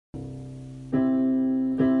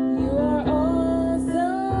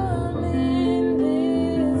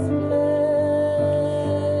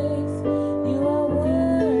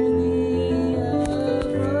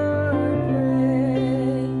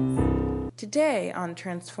Today on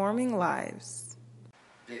Transforming Lives.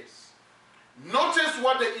 This. Notice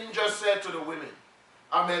what the angel said to the women.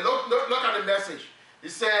 Look at the message. He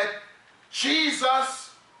said,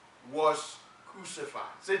 Jesus was crucified.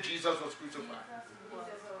 Say Jesus was crucified.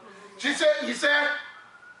 He said,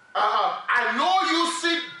 I know you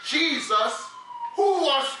seek Jesus who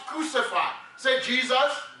was crucified. Say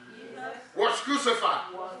Jesus was crucified.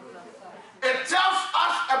 It tells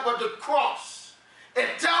us about the cross. It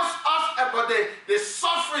tells us about the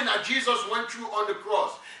suffering that Jesus went through on the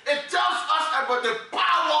cross. It tells us about the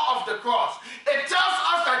power of the cross. It tells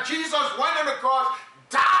us that Jesus went on the cross,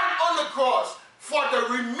 died on the cross for the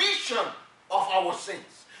remission of our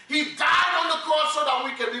sins. He died on the cross so that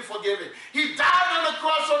we can be forgiven. He died on the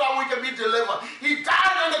cross so that we can be delivered. He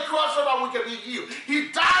died on the cross so that we can be healed. He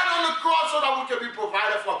died on the cross so that we can be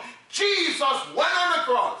provided for. Jesus went on the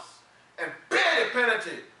cross and paid the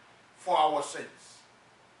penalty for our sins.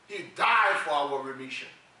 He died for our remission.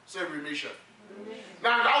 Say remission.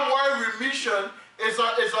 Now that word remission is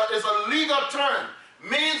a legal term.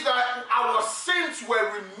 Means that our sins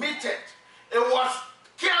were remitted. It was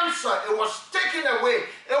cancer. It was taken away.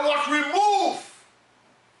 It was removed.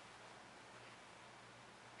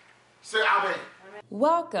 Say amen.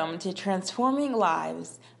 Welcome to Transforming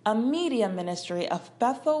Lives, a media ministry of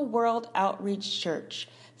Bethel World Outreach Church,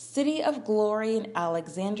 City of Glory in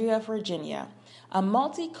Alexandria, Virginia, a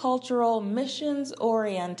multicultural,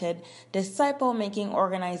 missions-oriented, disciple-making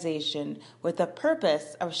organization with the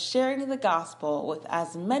purpose of sharing the gospel with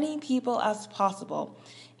as many people as possible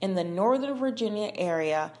in the Northern Virginia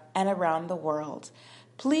area and around the world.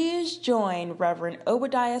 Please join Reverend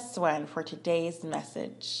Obadiah Swen for today's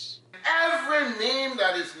message. Every name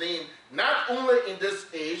that is named, not only in this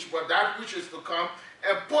age, but that which is to come,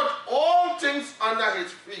 and put all things under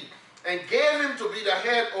his feet, and gave him to be the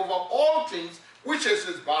head over all things, which is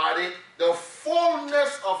his body, the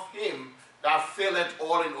fullness of him that filleth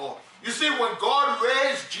all in all. You see, when God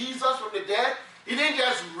raised Jesus from the dead, he didn't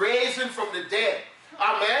just raise him from the dead,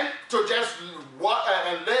 amen, to just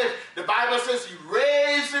live. The Bible says he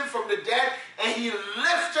raised him from the dead and he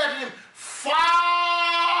lifted him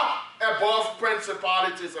far above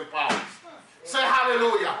principalities and powers. Say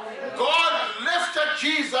hallelujah. God lifted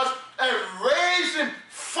Jesus and raised him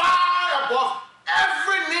far above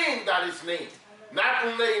every name that is named. Not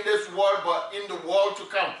only in this world, but in the world to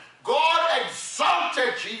come. God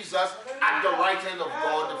exalted Jesus at the right hand of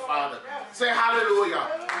God the Father. Say hallelujah.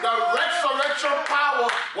 The resurrection power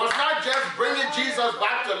was not just bringing Jesus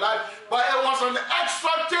back to life, but it was an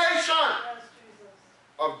exaltation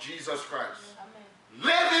of Jesus Christ.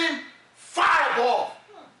 Living far above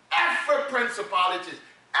every principality,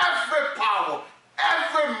 every power,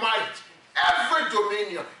 every might, every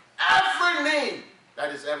dominion, every name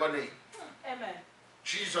that is ever named. Amen.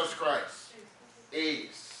 Jesus Christ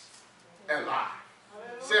is alive.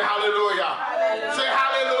 Say hallelujah. Hallelujah. Say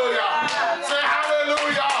hallelujah. Hallelujah. Say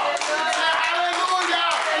hallelujah. Hallelujah. Say hallelujah.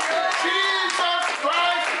 Jesus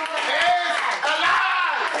Christ is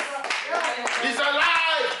alive. He's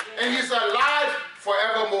alive and he's alive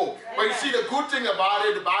forevermore. But you see, the good thing about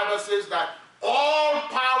it, the Bible says that all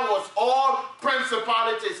powers, all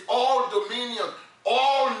principalities, all dominions,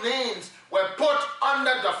 all names were put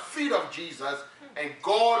under the feet of Jesus, and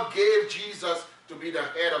God gave Jesus to be the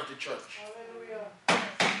head of the church. Hallelujah.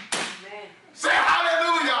 Say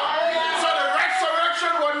hallelujah. Hallelujah. So the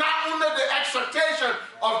resurrection was not only the exaltation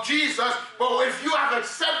of Jesus, but if you have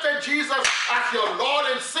accepted Jesus as your Lord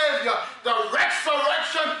and Savior, the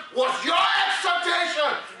resurrection was your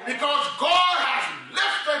exaltation, because God has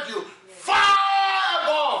lifted you far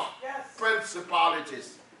above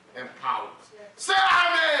principalities and powers. Say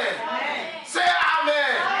amen. Amen. Say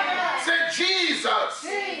amen. Amen. Say Jesus,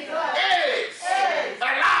 is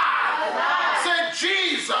alive. Say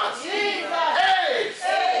Jesus, is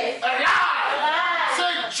alive.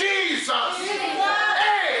 Say Jesus,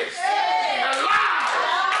 is alive.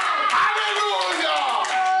 Hallelujah.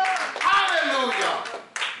 Hallelujah.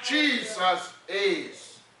 Jesus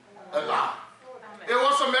is alive. It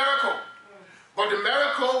was a miracle. But the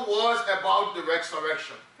miracle was about the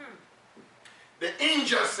resurrection. The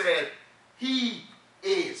angel said, he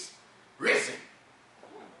is risen.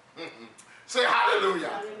 Say hallelujah.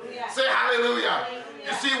 Hallelujah. Say hallelujah. Hallelujah.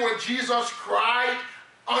 You see, when Jesus cried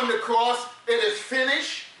on the cross, it is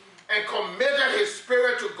finished, and committed his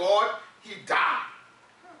spirit to God, he died.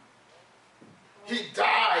 He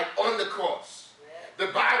died on the cross. The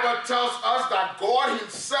Bible tells us that God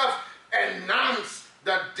himself announced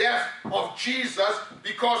the death of Jesus,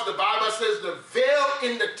 because the Bible says the veil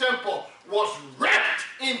in the temple was ripped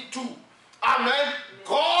in two. Amen.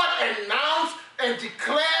 God announced and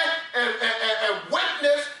declared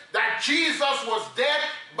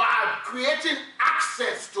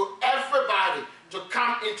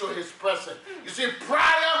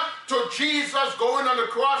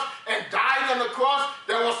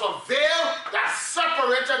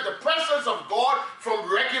separated the presence of God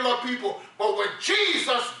from regular people. But when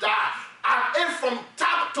Jesus died, and from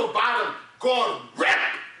top to bottom, God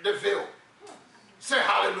ripped the veil. Say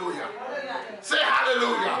hallelujah. Say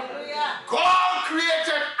hallelujah. God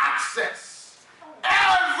created access.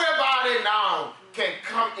 Everybody now can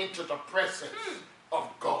come into the presence of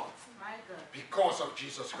God because of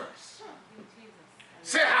Jesus Christ.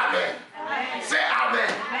 Say amen. Say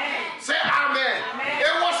amen. Say amen.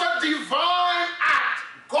 It was a divine act.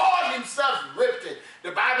 God himself ripped it.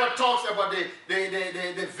 The Bible talks about the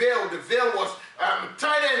veil. The veil was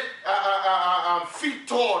 30 feet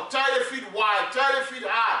tall, 30 feet wide, 30 feet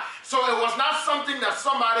high. So it was not something that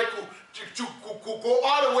somebody could go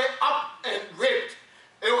all the way up and ripped.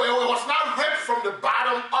 It was not ripped from the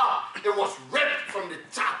bottom up. It was ripped from the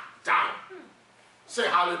top down. Say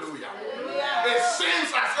hallelujah. Hallelujah. It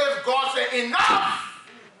seems as if God said, enough.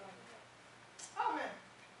 Amen.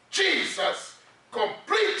 Jesus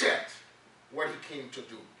completed what he came to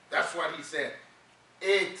do. That's what he said.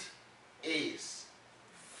 It is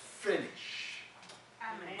finished.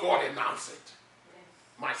 Amen. God announced it. Yes.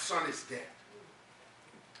 My son is dead.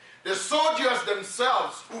 The soldiers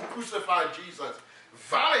themselves who crucified Jesus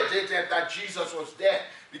validated that Jesus was dead,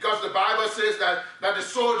 because the Bible says that the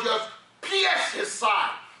soldiers pierced his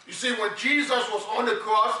side. You see, when Jesus was on the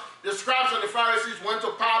cross, the scribes and the Pharisees went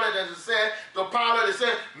to Pilate and said,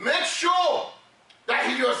 make sure that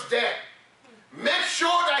he was dead. Make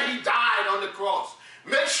sure that he died on the cross.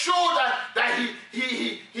 Make sure that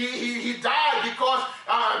he died, because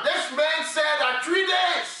this man said that 3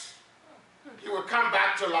 days he would come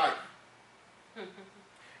back to life.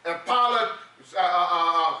 And Pilate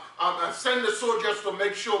sent the soldiers to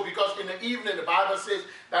make sure, because in the evening the Bible says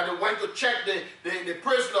that they went to check the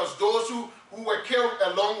prisoners, those who were killed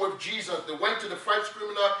along with Jesus. They went to the first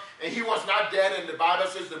criminal and he was not dead, and the Bible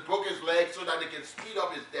says they broke his leg so that they can speed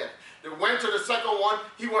up his death. They went to the second one,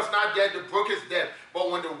 he was not dead, they broke his death. But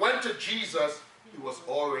when they went to Jesus, he was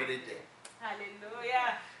already dead.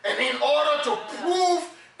 Hallelujah. And in order to prove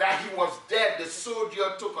that he was dead, the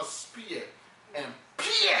soldier took a spear and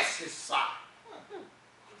pierced his side,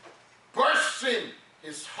 bursting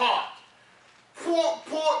his heart,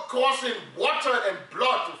 causing water and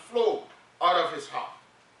blood to flow out of his heart.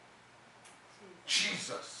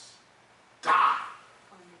 Jesus died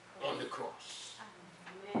on the cross.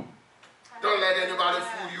 Don't let anybody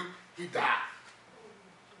fool you. He died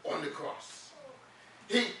on the cross.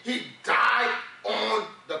 He died on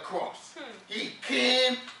the cross. He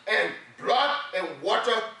came and blood and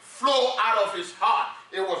water flowed out of his heart.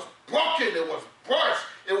 It was broken. It was burst.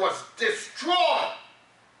 It was destroyed.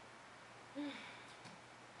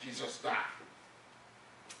 Jesus died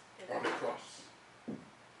on the cross.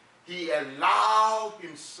 He allowed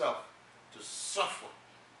himself to suffer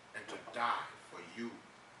and to die for you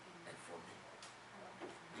and for me,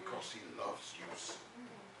 because he loves you so.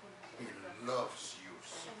 He loves you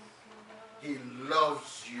so. He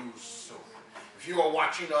loves you so. If you are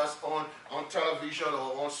watching us on television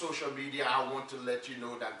or on social media, I want to let you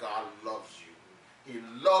know that God loves you. He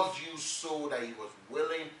loves you so that he was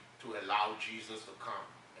willing to allow Jesus to come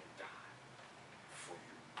and die for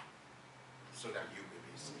you, so that you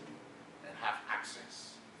may be saved and have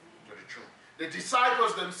access to the truth. The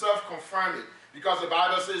disciples themselves confirmed it, because the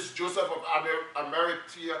Bible says Joseph of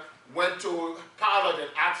Arimathea went to Pilate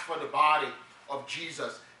and asked for the body of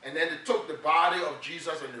Jesus. And then they took the body of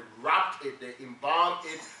Jesus and they wrapped it, they embalmed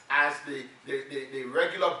it as the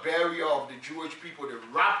regular burial of the Jewish people. They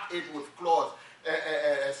wrapped it with cloths,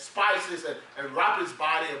 spices, and wrapped his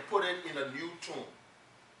body and put it in a new tomb.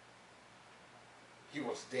 He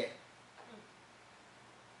was dead.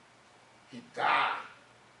 He died.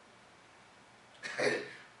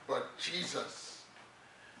 But Jesus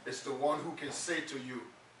is the one who can say to you,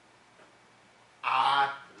 I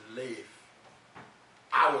live.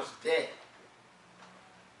 I was dead,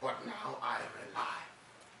 but now I am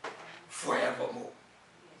alive forevermore.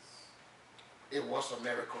 It was a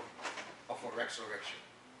miracle of a resurrection.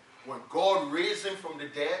 When God raised him from the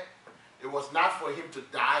dead, it was not for him to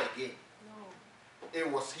die again. No.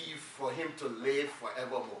 It was for him to live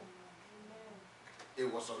forevermore.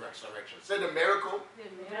 It was a resurrection. Say the miracle,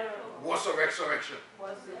 was a resurrection.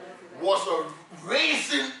 Was a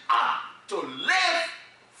raising up to live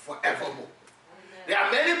forevermore. There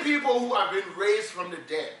are many people who have been raised from the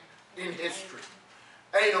dead in history.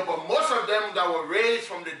 And, but most of them that were raised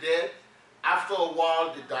from the dead, after a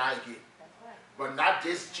while they die again. But not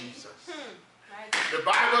this Jesus. The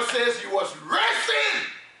Bible says he was risen,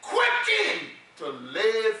 quickened to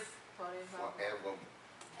live forevermore.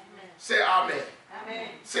 Say amen. Amen.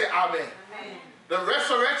 Say amen. Amen. The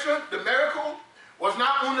resurrection, the miracle, was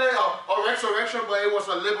not only a resurrection, but it was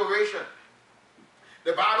a liberation.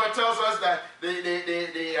 The Bible tells us that the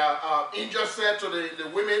angel said to the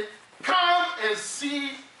women, come and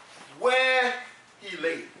see where he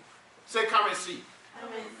lay. Say, come and see.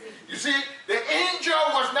 Come and see. You see, the angel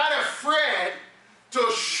was not afraid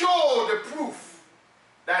to show the proof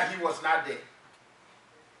that he was not dead.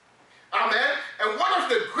 Amen. And one of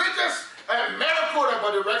the greatest miracles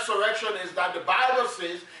about the resurrection is that the Bible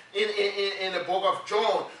says in the book of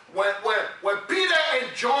John, when Peter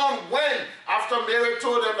and John went after Mary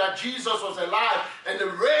told them that Jesus was alive, and they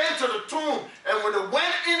ran to the tomb, and when they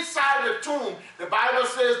went inside the tomb, the Bible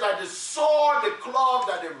says that they saw the cloth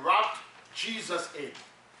that they wrapped Jesus in,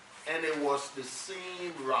 and it was the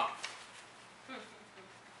same wrap.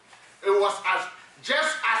 It was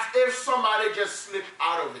just as if somebody just slipped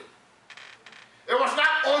out of it. It was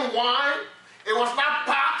not unwound. It was not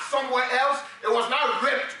packed somewhere else. It was not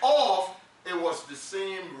ripped off. It was the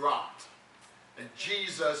same wrap. And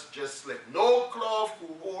Jesus just slipped. No cloth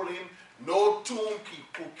could hold him. No tomb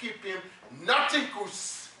could keep him. Nothing could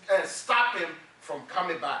stop him from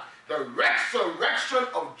coming back. The resurrection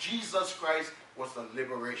of Jesus Christ was the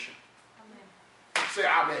liberation. Amen. Say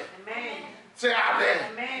amen. Amen. Say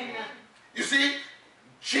amen. Amen. You see,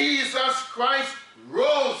 Jesus Christ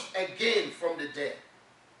rose again from the dead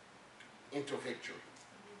into victory.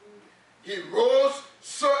 He rose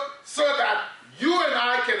so that you and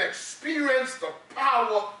I can experience the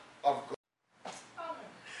power of God.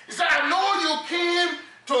 He said, I know you came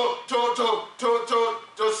to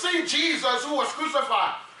see Jesus who was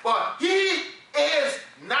crucified, but he is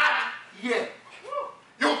not here.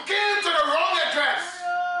 You came to the wrong address.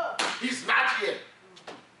 He's not here.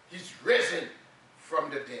 He's risen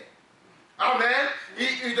from the dead. Amen. The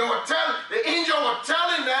angel was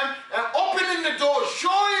telling them and opening the door,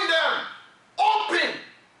 showing them open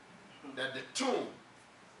that the tomb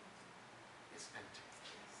is empty.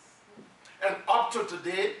 And up to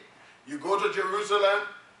today, you go to Jerusalem,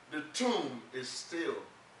 the tomb is still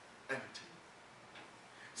empty.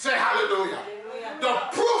 Say hallelujah. Hallelujah. The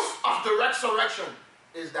proof of the resurrection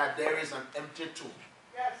is that there is an empty tomb.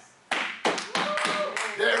 Yes.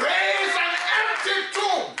 There is an empty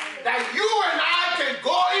tomb that you and I can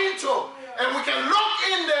go into, and we can look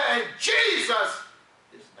in there, and Jesus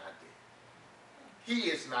is not there.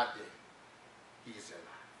 He is not there. He is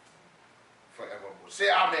alive forevermore.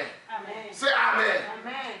 Say amen. Amen. Say amen.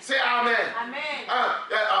 Amen. Say amen. Amen.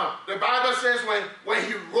 The Bible says when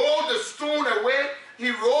he rolled the stone away,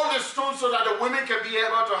 he rolled the stone so that the women can be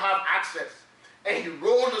able to have access. And he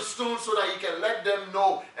rolled the stone so that he can let them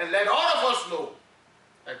know and let all of us know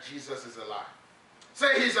that Jesus is alive.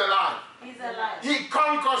 Say he's alive. He's alive. He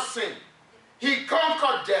conquered sin. He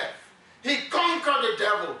conquered death. He conquered the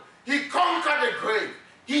devil. He conquered the grave.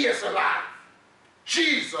 He is alive.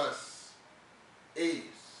 Jesus is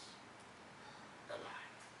alive.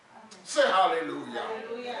 Amen. Say hallelujah.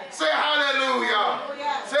 Hallelujah. Say hallelujah.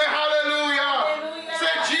 Hallelujah. Say hallelujah. Hallelujah.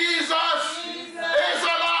 Say Jesus is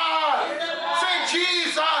alive. Say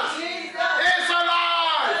Jesus is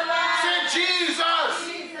alive. Say Jesus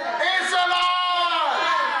is alive.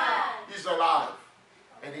 He's alive.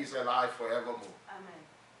 And he's alive forevermore. Amen.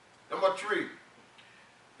 Number 3,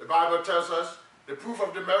 the Bible tells us the proof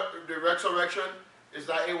of the resurrection is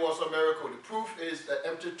that it was a miracle. The proof is the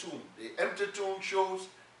empty tomb. The empty tomb shows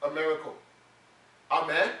a miracle.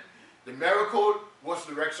 Amen. The miracle was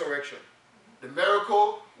the resurrection. The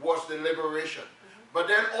miracle was the liberation. But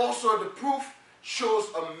then also the proof shows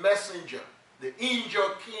a messenger. The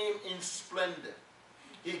angel came in splendor.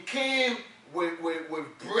 He came with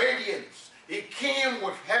radiance. He came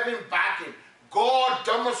with heaven backing. God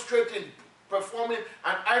demonstrating, performing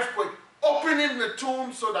an earthquake, opening the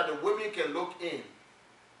tomb so that the women can look in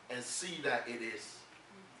and see that it is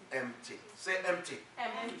empty. Say empty.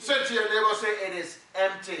 Empty. Say to your neighbor, say it is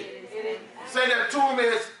empty. It is. Say the tomb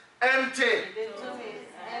is empty.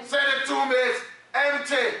 Say the tomb is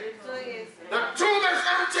empty. The tomb is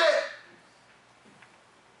empty.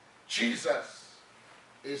 Jesus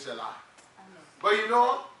is alive. But you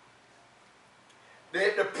know,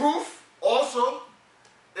 the proof also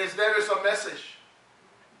is there is a message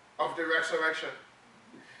of the resurrection.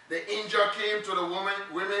 The angel came to the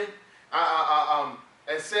women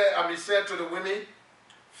and said to the women,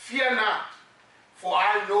 fear not, for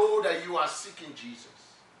I know that you are seeking Jesus,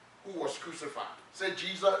 who was crucified. Say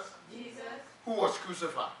Jesus. Jesus. Who was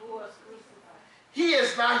crucified. Who was crucified. He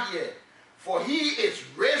is not here, for he is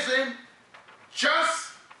risen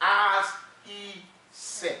just as he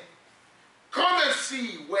said. Come and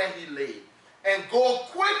see where he lay, and go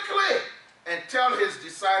quickly and tell his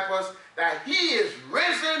disciples that he is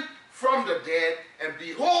risen from the dead, and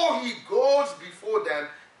behold, he goes before them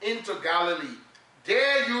into Galilee.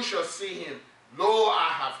 There you shall see him. Lo, I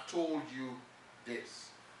have told you this.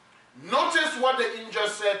 Notice what the angel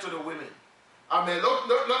said to the women.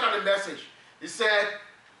 Look at the message. He said,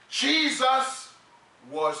 Jesus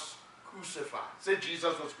was crucified. Say,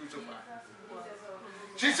 Jesus was crucified.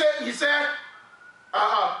 He said,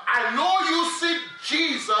 I know you see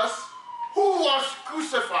Jesus who was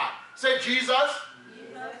crucified. Say, Jesus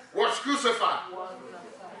was crucified.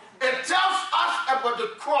 It tells us about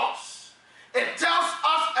the cross. It tells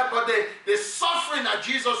us about the suffering that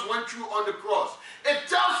Jesus went through on the cross. It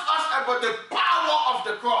tells us about the power of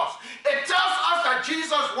the cross. It tells us that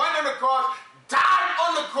Jesus went on the cross, died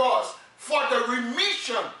on the cross for the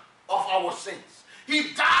remission of our sins.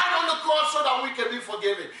 He died on the cross so that we can be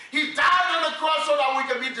forgiven. He died on the cross so that we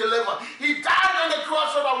can be delivered. He died on the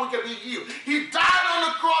cross so that we can be healed. He died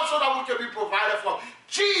on the cross so that we can be provided for.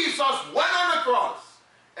 Jesus went on the cross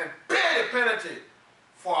and paid the penalty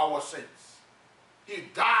for our sins. He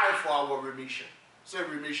died for our remission. Say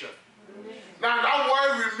remission. Now that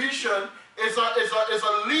word remission is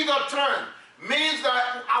a legal term. Means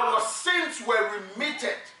that our sins were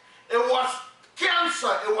remitted. It was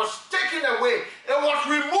cancer. It was taken away. It was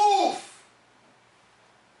removed.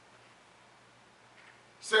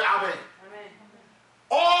 Say amen. Amen.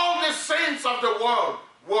 All the sins of the world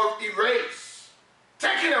were erased,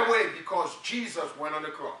 taken away because Jesus went on the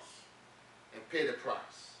cross and paid the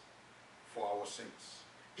price for our sins.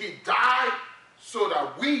 He died so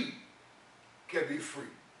that we can be free.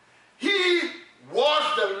 He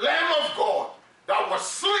was the Lamb of God that was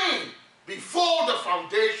slain before the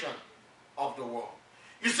foundation of the world.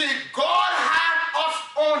 You see, God had us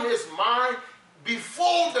on his mind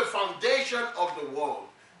before the foundation of the world.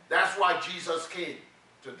 That's why Jesus came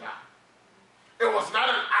to die. It was not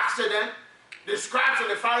an accident. The scribes and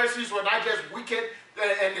the Pharisees were not just wicked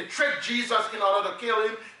and they tricked Jesus in order to kill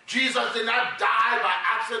him. Jesus did not die by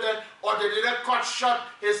accident, or they did not cut short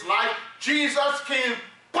his life. Jesus came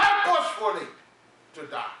purposefully to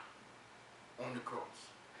die on the cross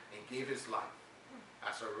and gave his life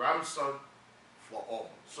as a ransom for all,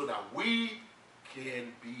 so that we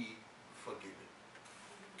can be forgiven.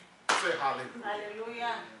 Say hallelujah.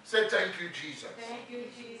 Hallelujah. Say thank you, Jesus. Thank you,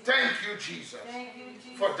 Jesus. Thank you, Jesus. Thank you,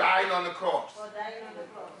 Jesus. For dying on the cross. For dying on the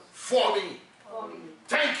cross. For me. For me.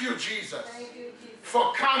 Thank you, Jesus. Thank you, Jesus.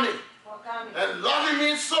 For coming. For coming. And loving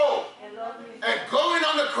me so. And loving me so. And going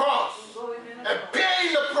on the cross. And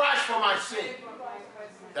paying the price for my sin.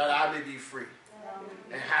 That I may be free.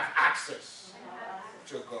 And have access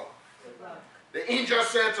to God. The angel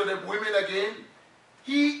said to the women again,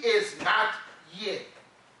 he is not here,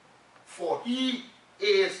 for he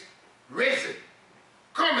is risen.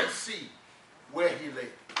 Come and see where he lay.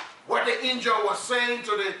 What the angel was saying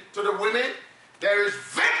to the women, there is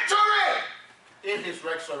victory in his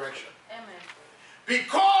resurrection. Amen.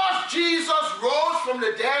 Because Jesus rose from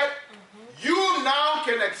the dead, you now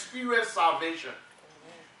can experience salvation.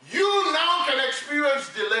 You now can experience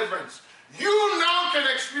deliverance. You now can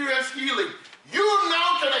experience healing. You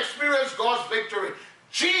now can experience God's victory.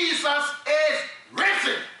 Jesus is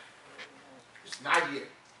risen. He's not here.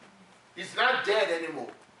 He's not dead anymore.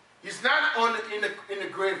 He's not in the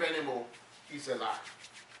grave anymore. He's alive.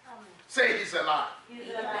 Amen. Say he's alive. He's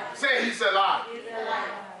alive. Say he's alive. He's alive.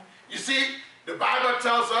 You see, the Bible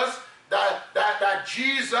tells us that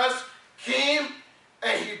Jesus came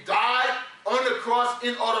and he died on the cross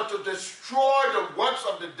in order to destroy the works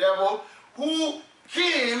of the devil, who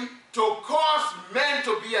came to cause men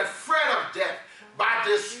to be afraid of death by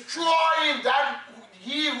destroying that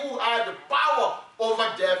he who had the power over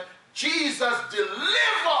death. Jesus delivered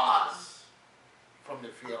us from the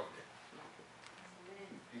fear of death.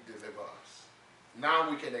 He delivered us. Now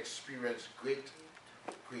we can experience great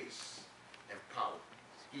grace and power.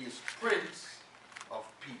 He is Prince of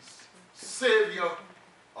Peace, Savior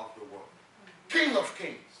of the world, King of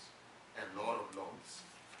Kings, and Lord of Lords.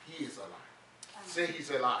 He is alive. Say he's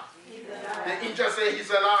alive. He's alive. The angel say he's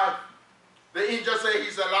alive. The angel say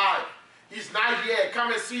he's alive. He's not here.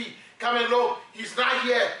 Come and see. Come and look. He's not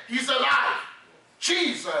here. He's alive.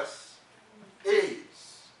 Jesus is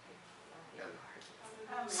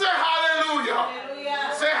alive. Say hallelujah.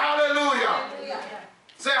 Hallelujah. Say hallelujah. Hallelujah.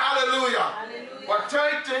 Say hallelujah. Hallelujah. But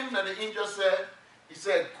third thing that the angel said, he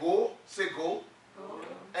said, go, say go,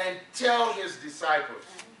 and tell his disciples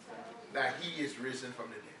that he is risen from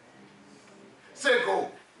the dead. Say go.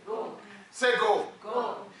 Go. Say go.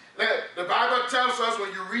 Go. The Bible tells us,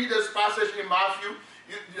 when you read this passage in Matthew,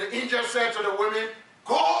 the angel said to the women,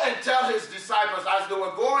 go and tell his disciples. As they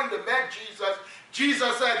were going, they met Jesus.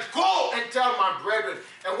 Jesus said, go and tell my brethren.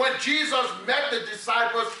 And when Jesus met the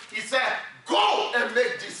disciples, he said, go and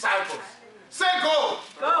make disciples. Say go.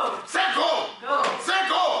 Go. Say go. Go. Say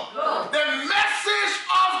go. Go. The message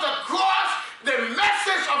of the cross, the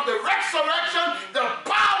message of the resurrection, the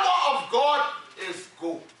power of God is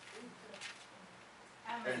go.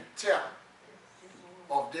 Amen. And tell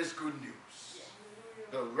of this good news,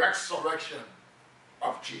 the resurrection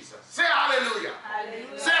of Jesus. Say hallelujah.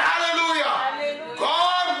 Hallelujah. Say hallelujah. Hallelujah.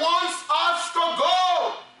 God wants us to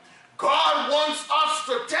go. God wants us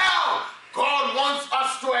to tell. God wants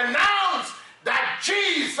us to announce that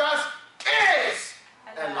Jesus is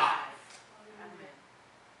alive. Amen.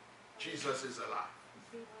 Jesus is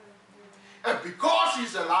alive. And because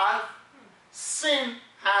he's alive, sin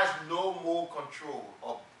has no more control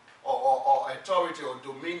or authority or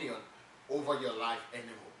dominion over your life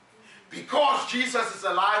anymore. Because Jesus is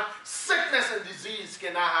alive, sickness and disease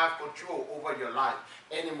cannot have control over your life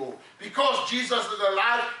anymore. Because Jesus is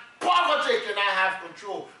alive, poverty cannot have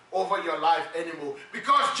control over your life anymore.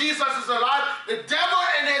 Because Jesus is alive, the devil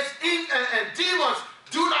and his and demons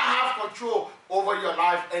do not have control over your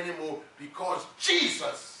life anymore, because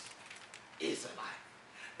Jesus is alive.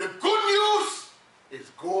 The good news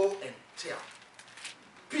is go and tell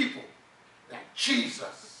people that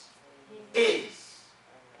Jesus is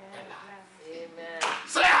alive. Amen.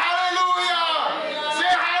 Say hallelujah.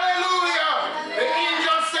 Say hallelujah. The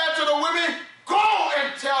angel said to the women, go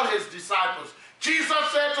and tell his disciples. Jesus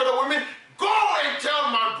said to the women, go and tell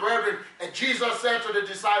my brethren. And Jesus said to the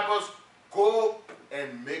disciples, go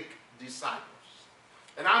and make disciples.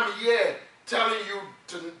 And I'm here telling you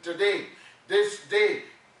today, this day,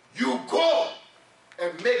 you go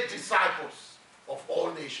and make disciples of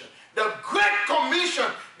all nations. The Great Commission,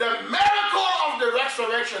 the miracle of the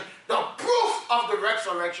resurrection, the proof of the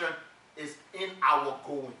resurrection is in our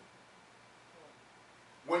going.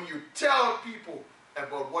 When you tell people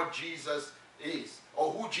about what Jesus is,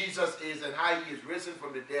 or who Jesus is and how he is risen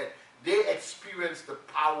from the dead, they experience the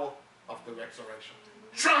power of the resurrection.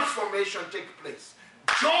 Transformation takes place.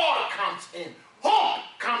 Joy comes in. Hope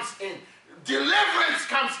comes in. Deliverance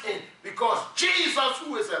comes in, because Jesus,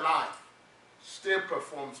 who is alive, still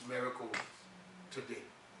performs miracles today.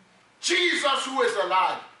 Jesus, who is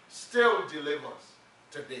alive, still delivers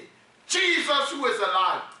today. Jesus, who is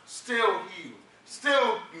alive, still heals,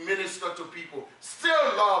 still ministers to people,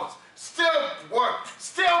 still loves, still works,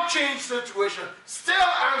 still changes situation, still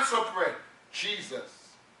answer prayer. Jesus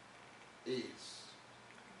is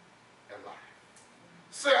alive.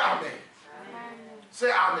 Say amen. Amen.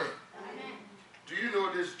 Say amen. Amen. Do you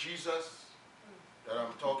know this Jesus that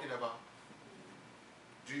I'm talking about?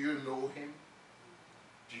 Do you know him?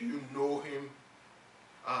 Do you know him?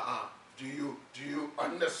 Do you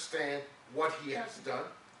understand what he has done?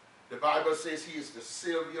 The Bible says he is the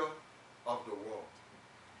Savior of the world.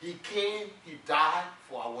 He came, he died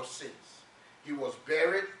for our sins. He was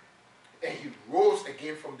buried, and he rose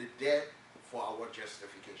again from the dead for our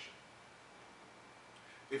justification.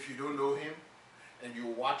 If you don't know him, and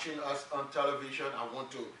you're watching us on television, I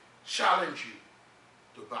want to challenge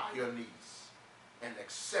you to bow your knees and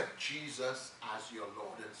accept Jesus as your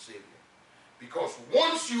Lord and Savior. Because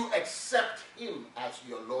once you accept him as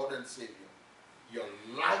your Lord and Savior, your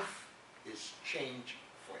life is changed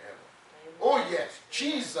forever. Oh yes,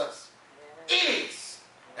 Jesus is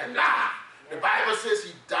alive. The Bible says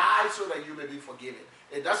he died so that you may be forgiven.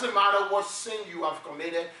 It doesn't matter what sin you have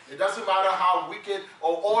committed. It doesn't matter how wicked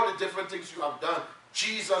or all the different things you have done.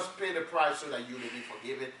 Jesus paid the price so that you may be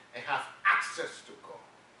forgiven and have access to God.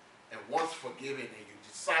 And once forgiven and you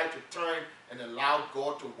decide to turn and allow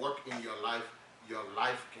God to work in your life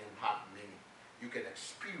can have meaning. You can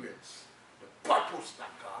experience the purpose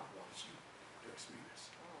that God wants you to experience.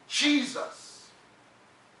 Jesus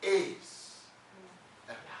is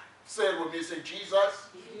alive. Say it with me. Say, Jesus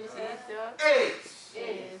is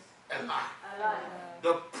alive.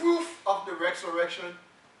 The proof of the resurrection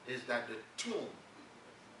is that the tomb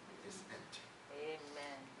is empty.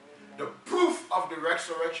 Amen. The proof of the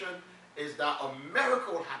resurrection is that a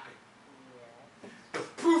miracle happened. The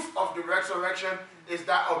proof of the resurrection is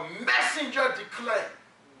that a messenger declared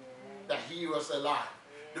that he was alive.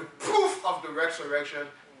 The proof of the resurrection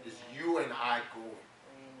is you and I going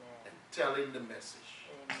and telling the message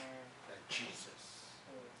that Jesus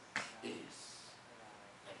is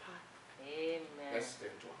alive. Amen. Let's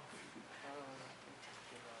stand to our feet.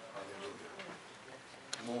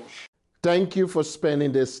 Hallelujah. Thank you for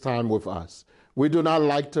spending this time with us. We do not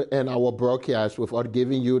like to end our broadcast without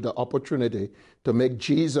giving you the opportunity to make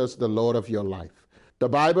Jesus the Lord of your life. The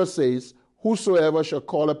Bible says, whosoever shall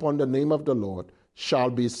call upon the name of the Lord shall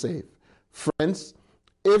be saved. Friends,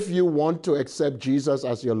 if you want to accept Jesus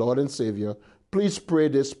as your Lord and Savior, please pray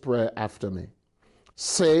this prayer after me.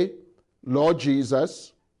 Say, Lord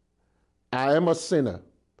Jesus, I am a sinner.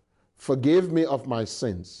 Forgive me of my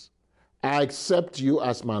sins. I accept you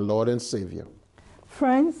as my Lord and Savior.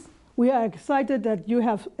 Friends, we are excited that you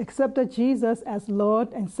have accepted Jesus as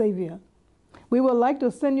Lord and Savior. We would like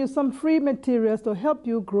to send you some free materials to help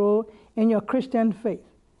you grow in your Christian faith.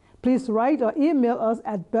 Please write or email us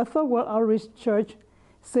at Bethel World Outreach Church,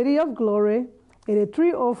 City of Glory,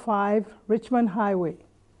 8305 Richmond Highway,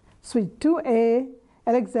 Suite 2A,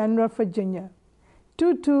 Alexandria, Virginia,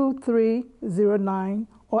 22309,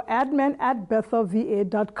 or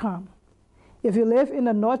admin@bethelva.com. If you live in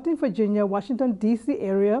the Northern Virginia, Washington, D.C.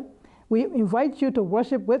 area, we invite you to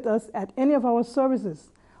worship with us at any of our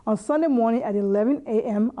services. On Sunday morning at 11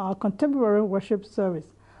 a.m., our contemporary worship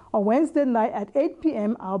service. On Wednesday night at 8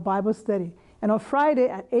 p.m., our Bible study. And on Friday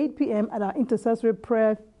at 8 p.m. at our intercessory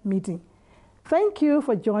prayer meeting. Thank you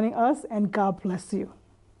for joining us, and God bless you.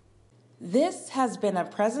 This has been a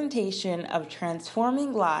presentation of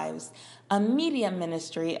Transforming Lives, a media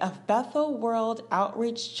ministry of Bethel World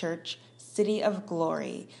Outreach Church, City of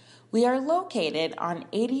Glory. We are located on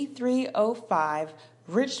 8305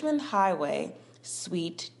 Richmond Highway,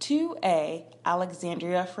 Suite 2A,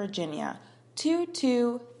 Alexandria, Virginia,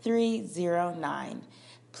 22309.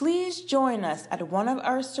 Please join us at one of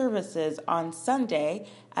our services on Sunday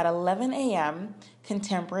at 11 a.m.,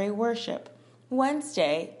 Contemporary Worship,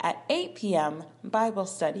 Wednesday at 8 p.m., Bible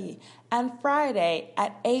Study, and Friday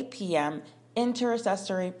at 8 p.m.,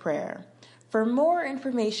 Intercessory Prayer. For more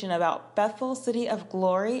information about Bethel City of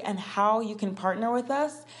Glory and how you can partner with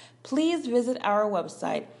us, please visit our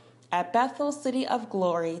website at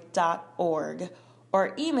bethelcityofglory.org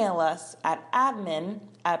or email us at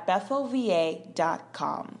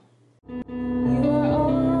admin@bethelva.com.